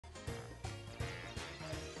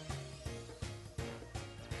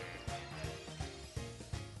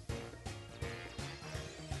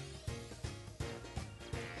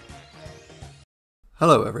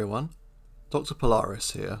Hello everyone, Dr.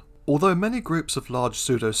 Polaris here. Although many groups of large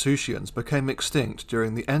Pseudosuchians became extinct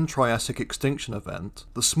during the End Triassic extinction event,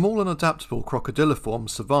 the small and adaptable crocodiliforms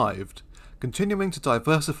survived, continuing to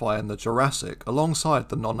diversify in the Jurassic alongside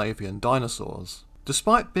the non-avian dinosaurs.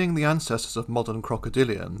 Despite being the ancestors of modern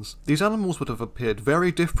crocodilians, these animals would have appeared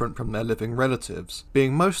very different from their living relatives,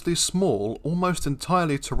 being mostly small, almost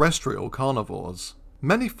entirely terrestrial carnivores.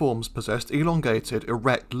 Many forms possessed elongated,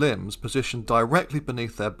 erect limbs positioned directly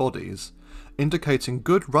beneath their bodies, indicating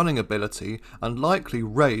good running ability and likely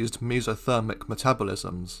raised mesothermic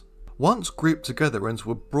metabolisms. Once grouped together into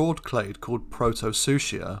a broad clade called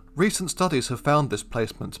Protosuchia, recent studies have found this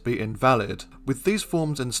placement to be invalid, with these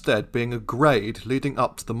forms instead being a grade leading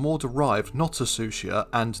up to the more derived Notosuchia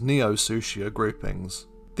and Neosuchia groupings.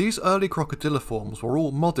 These early crocodiliforms were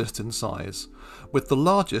all modest in size, with the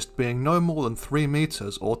largest being no more than 3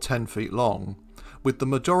 meters or 10 feet long, with the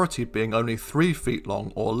majority being only 3 feet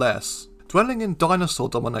long or less. Dwelling in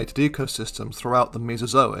dinosaur-dominated ecosystems throughout the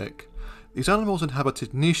Mesozoic, these animals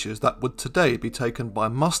inhabited niches that would today be taken by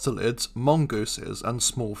Mustelids, Mongooses and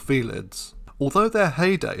small Felids. Although their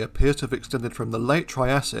heyday appears to have extended from the Late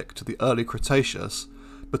Triassic to the early Cretaceous,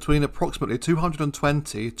 between approximately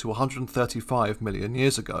 220 to 135 million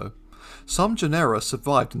years ago, some genera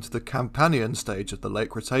survived into the Campanian stage of the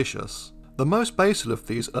Late Cretaceous. The most basal of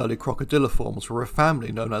these early crocodiliforms were a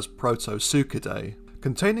family known as Protosuchidae,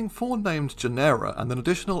 containing 4 named genera and an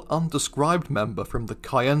additional undescribed member from the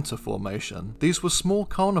Mongooses Formation. These were small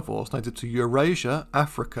carnivores native to Eurasia,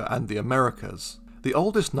 Africa and the Americas. The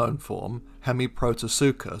oldest known form,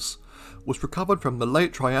 Protosuchus, was recovered from the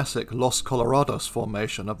Late Triassic Los Colorados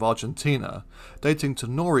Formation of Argentina, dating to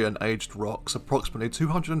Nourian-aged rocks approximately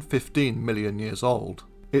 215 million years old.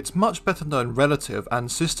 Its much better known relative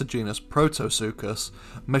and sister genus Protosuchus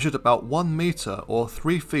measured about 1 meter or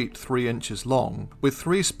 3 feet 3 inches long, with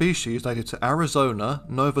 3 species native to Arizona,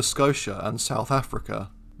 Nova Scotia and South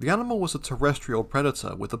Africa. The animal was a terrestrial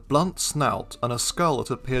predator with a blunt snout and a skull that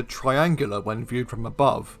appeared triangular when viewed from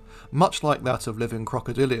above, much like that of living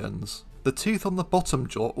crocodilians. The teeth on the bottom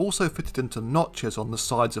jaw also fitted into notches on the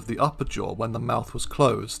sides of the upper jaw when the mouth was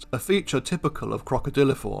closed, a feature typical of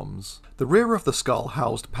crocodiliforms. The rear of the skull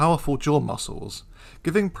housed powerful jaw muscles,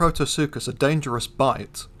 giving Protosuchus a dangerous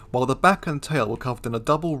bite, while the back and tail were covered in a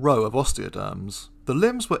double row of osteoderms. The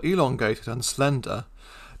limbs were elongated and slender,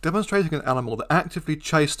 demonstrating an animal that actively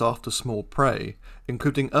chased after small prey,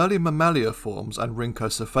 including early mammalia forms and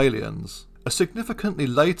rhynchocephalians. A significantly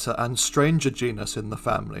later and stranger genus in the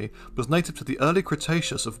family was native to the early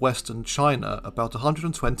Cretaceous of western China about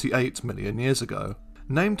 128 million years ago.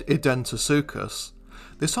 Named Edentasuchus,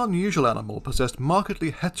 this unusual animal possessed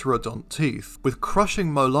markedly heterodont teeth, with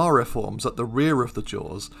crushing molariforms at the rear of the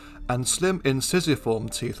jaws and slim incisiform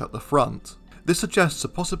teeth at the front. This suggests a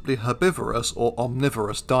possibly herbivorous or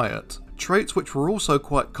omnivorous diet, traits which were also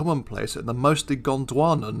quite commonplace in the mostly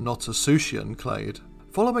Gondwanan Notosuchian clade.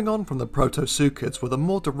 Following on from the Protosuchids were the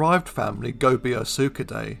more derived family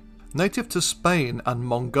Gobiasuchidae, native to Spain and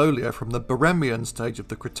Mongolia from the Barremian stage of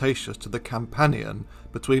the Cretaceous to the Campanian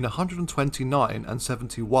between 129 and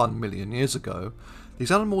 71 million years ago.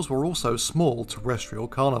 These animals were also small terrestrial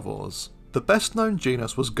carnivores. The best known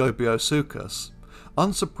genus was Gobiasuchus,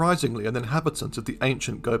 unsurprisingly an inhabitant of the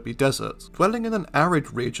ancient Gobi Desert. Dwelling in an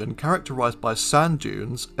arid region characterized by sand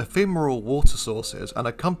dunes, ephemeral water sources and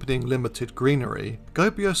accompanying limited greenery,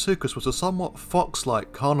 Gobiasuchus was a somewhat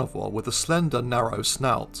fox-like carnivore with a slender, narrow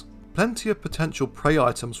snout. Plenty of potential prey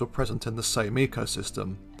items were present in the same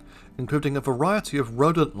ecosystem, including a variety of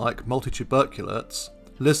rodent-like multituberculates,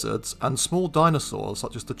 lizards and small dinosaurs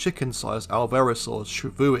such as the chicken-sized Alverosaurus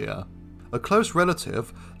shrewia. A close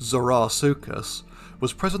relative, Zorasuchus,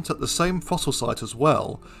 was present at the same fossil site as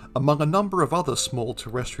well, among a number of other small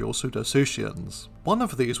terrestrial Pseudosuchians. One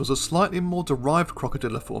of these was a slightly more derived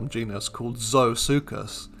crocodiliform genus called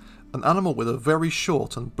Zoosuchus, an animal with a very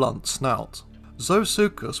short and blunt snout.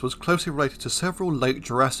 Zoosuchus was closely related to several late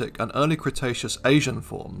Jurassic and early Cretaceous Asian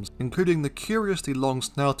forms, including the curiously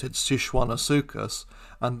long-snouted Sichuanasuchus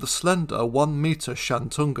and the slender 1 meter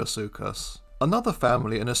Shantungasuchus. Another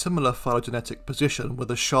family in a similar phylogenetic position were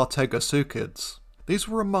the Shartegasuchids. These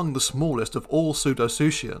were among the smallest of all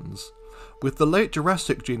Pseudosuchians, with the late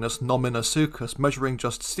Jurassic genus Nominasuchus measuring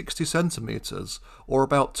just 60 centimeters, or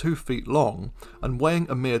about 2 feet long, and weighing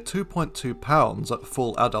a mere 2.2 pounds at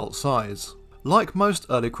full adult size. Like most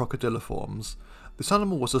early crocodiliforms, this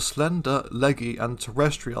animal was a slender, leggy and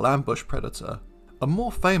terrestrial ambush predator. A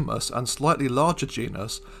more famous and slightly larger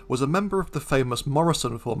genus was a member of the famous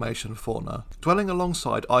Morrison Formation fauna, dwelling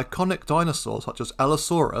alongside iconic dinosaurs such as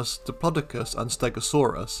Allosaurus, Diplodocus and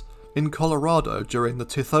Stegosaurus, in Colorado during the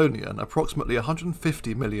Tithonian approximately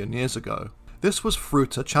 150 million years ago. This was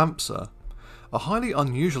Fruitachampsa, a highly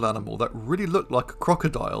unusual animal that really looked like a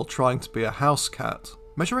crocodile trying to be a house cat.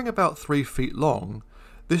 Measuring about 3 feet long,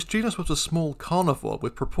 this genus was a small carnivore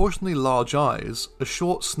with proportionally large eyes, a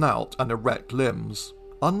short snout and erect limbs.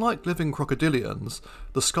 Unlike living crocodilians,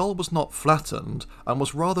 the skull was not flattened and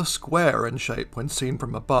was rather square in shape when seen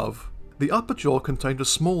from above. The upper jaw contained a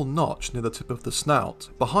small notch near the tip of the snout,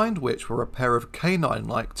 behind which were a pair of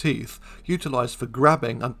canine-like teeth utilised for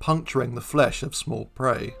grabbing and puncturing the flesh of small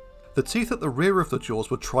prey. The teeth at the rear of the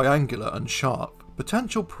jaws were triangular and sharp.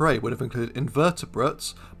 Potential prey would have included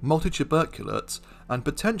invertebrates, multituberculates, and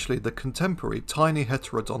potentially the contemporary tiny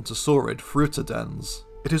heterodontosaurid Fruitidens.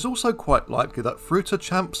 It is also quite likely that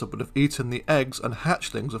Fruitachampsa would have eaten the eggs and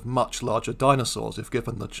hatchlings of much larger dinosaurs if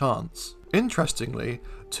given the chance. Interestingly,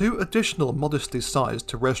 2 additional modestly sized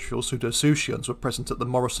terrestrial Pseudosuchians were present at the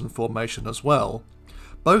Morrison Formation as well,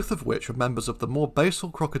 both of which were members of the more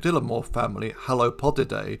Basal Crocodyliformes family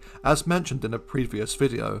Halopodidae, as mentioned in a previous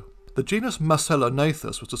video. The genus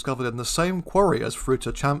Mustelids was discovered in the same quarry as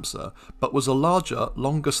Fruitachampsa, but was a larger,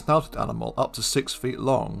 longer snouted animal up to 6 feet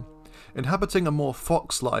long, inhabiting a more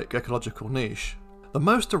fox-like ecological niche. The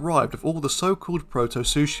most derived of all the so-called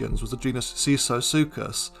Protosuchians was the genus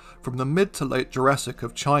Pseudosuchians from the mid to late Jurassic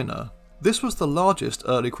of China. This was the largest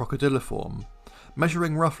early crocodiliform,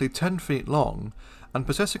 measuring roughly 10 feet long and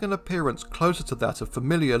possessing an appearance closer to that of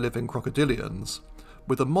familiar living crocodilians,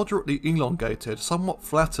 with a moderately elongated, somewhat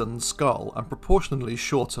flattened skull and proportionally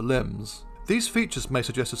shorter limbs. These features may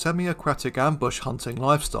suggest a semi-aquatic ambush hunting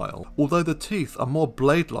lifestyle, although the teeth are more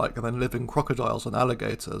blade-like than living crocodiles and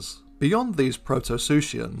alligators. Beyond these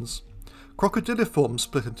Protosuchians, crocodiliforms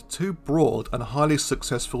split into 2 broad and highly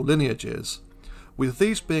successful lineages, with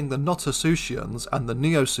these being the Notosuchians and the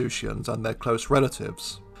Neosuchians and their close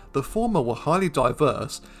relatives. The former were highly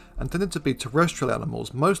diverse and tended to be terrestrial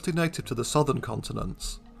animals mostly native to the southern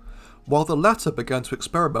continents, while the latter began to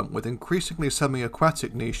experiment with increasingly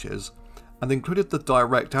semi-aquatic niches and included the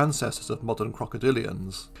direct ancestors of modern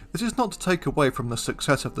crocodilians. This is not to take away from the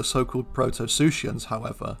success of the so-called Protosuchians,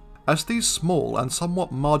 however, as these small and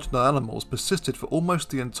somewhat marginal animals persisted for almost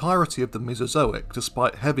the entirety of the Mesozoic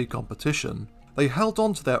despite heavy competition. They held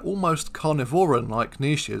on to their almost carnivoran-like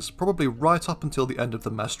niches probably right up until the end of the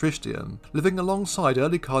Maastrichtian, living alongside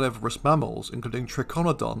early carnivorous mammals including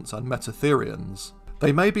triconodonts and metatherians.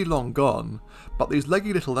 They may be long gone, but these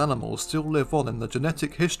leggy little animals still live on in the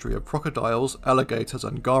genetic history of crocodiles, alligators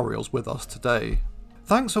and gharials with us today.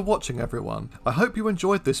 Thanks for watching everyone, I hope you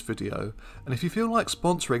enjoyed this video, and if you feel like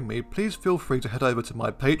sponsoring me, please feel free to head over to my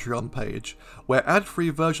Patreon page, where ad-free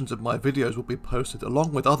versions of my videos will be posted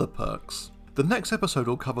along with other perks. The next episode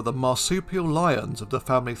will cover the marsupial lions of the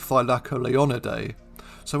family Thylacoleonidae,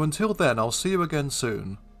 so until then I'll see you again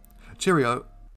soon. Cheerio!